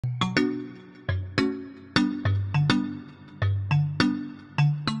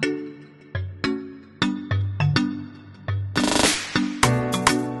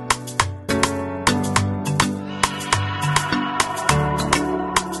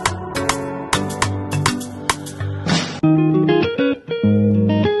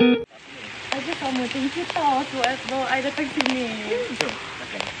sampai sini. Sure.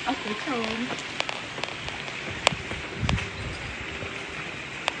 Okay. Okay, jom.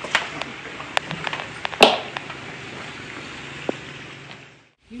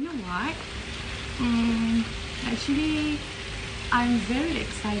 You know what? Actually, I'm very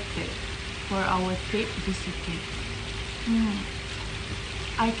excited for our trip this weekend.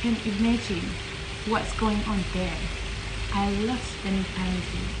 I can imagine what's going on there. I love spending time with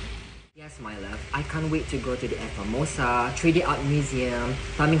you. Yes, my love. I can't wait to go to the Formosa, 3D Art Museum,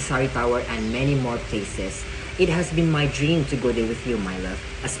 Taming Sari Tower, and many more places. It has been my dream to go there with you, my love.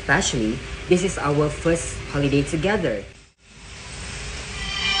 Especially, this is our first holiday together.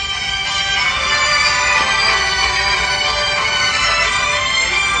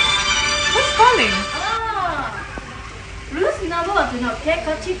 Who's calling? Rules number one, do not get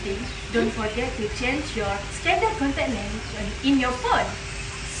caught cheating. Don't forget to change your standard contact lens in your phone.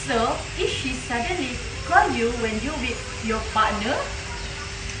 So, if she suddenly call you when you with your partner,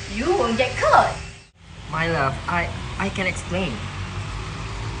 you won't get caught. My love, I can explain.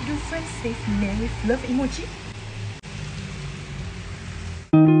 Do friends save men with love emoji?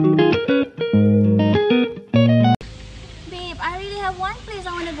 Babe, I really have one place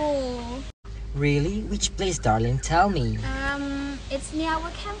I want to go. Really? Which place, darling? Tell me. It's near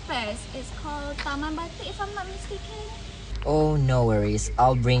our campus. It's called Taman Batik, if I'm not mistaken. Oh, no worries.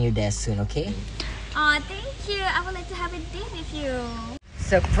 I'll bring you there soon, okay? Thank you. I would like to have a date with you.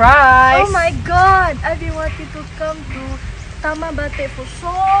 Surprise! Oh my god! I've been wanting to come to Taman Batik for so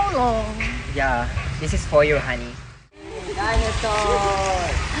long. Yeah, this is for you, honey. Dinosaur!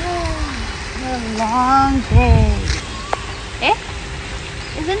 A long day. Eh?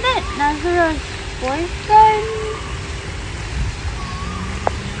 Isn't that Nazara's boyfriend?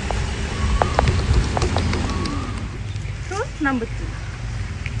 Truth number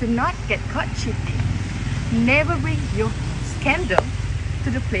 2. Do not get caught cheating. Never bring your scandal to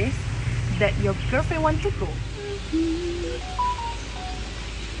the place that your girlfriend wants to go.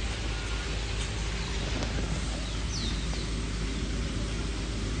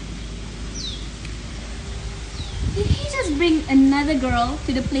 Did he just bring another girl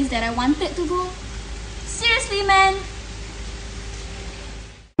to the place that I wanted to go? Seriously, man?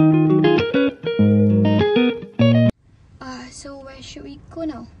 So where should we go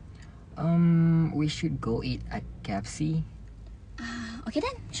now? We should go eat at KFC. Okay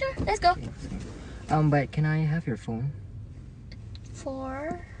then, sure, let's go. But can I have your phone?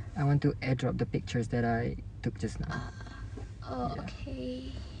 For... I want to airdrop the pictures that I took just now. Okay.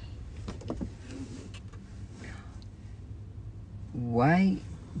 Why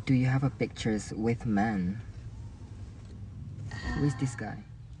do you have a pictures with man? Who is this guy?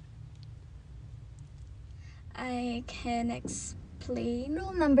 I can explain.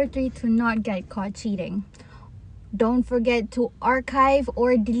 Rule number 3 to not get caught cheating. Don't forget to archive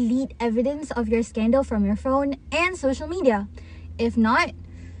or delete evidence of your scandal from your phone and social media. If not,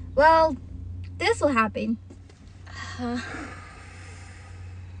 well, this will happen. Oh,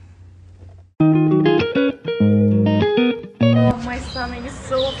 my stomach is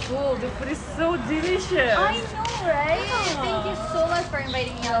so full. The food is so delicious. I know, right? Thank you so much for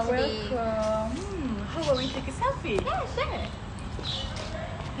inviting me out today. Welcome. How about we take a selfie? Yeah, sure.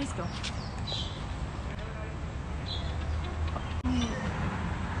 Let's go.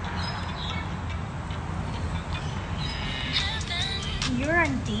 You're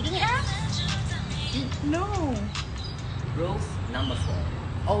on dating apps? No. Rules number 4.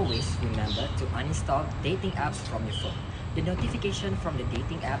 Always remember to uninstall dating apps from your phone. The notification from the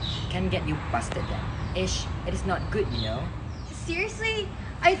dating app can get you busted then. Ish, it is not good, you know. Seriously?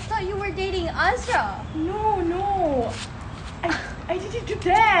 I thought you were dating Azra. No. I didn't do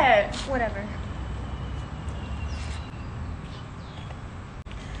that. Whatever.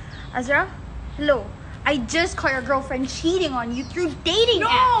 Azra? Hello. I just caught your girlfriend cheating on you through dating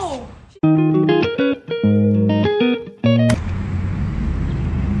apps. No.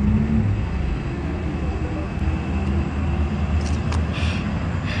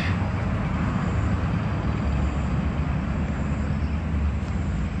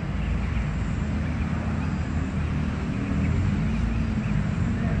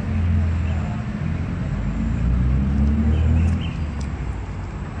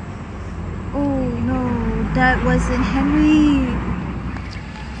 That wasn't Henry.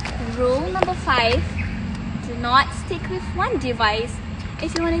 Rule number 5. Do not stick with one device.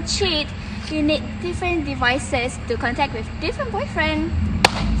 If you want to cheat, you need different devices to contact with different boyfriend.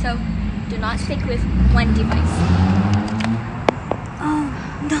 So, do not stick with one device. Oh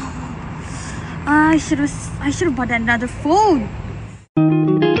no! I should have bought another phone.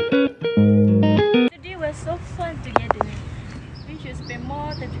 Today was so fun together. should spend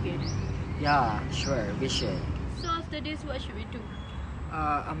more time together. Yeah, sure, we should. So after this, what should we do?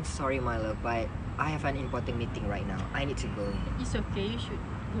 I'm sorry, my love, but I have an important meeting right now. I need to go. It's okay, you should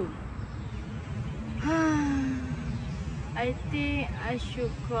go. I think I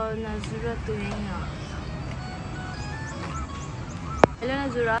should call Nazura to hang out. Hello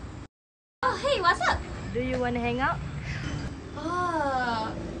Nazura, Oh, hey, what's up? do you want to hang out?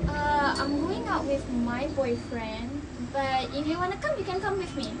 I'm going out with my boyfriend. But if you wanna come, you can come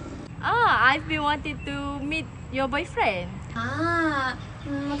with me. I've been wanting to meet your boyfriend.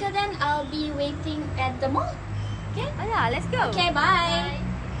 Okay then I'll be waiting at the mall. Okay? Yeah, let's go. Okay, bye.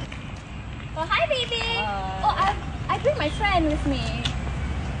 Oh, hi, baby. Oh, I bring my friend with me.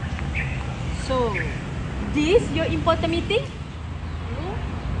 So, this your important meeting? Rule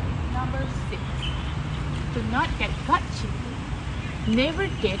number 6. Do not get caught cheating. Never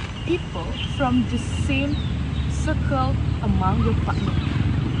date people from the same circle among your partner.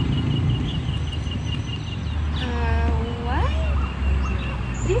 What?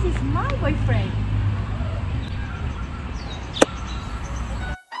 This is my boyfriend.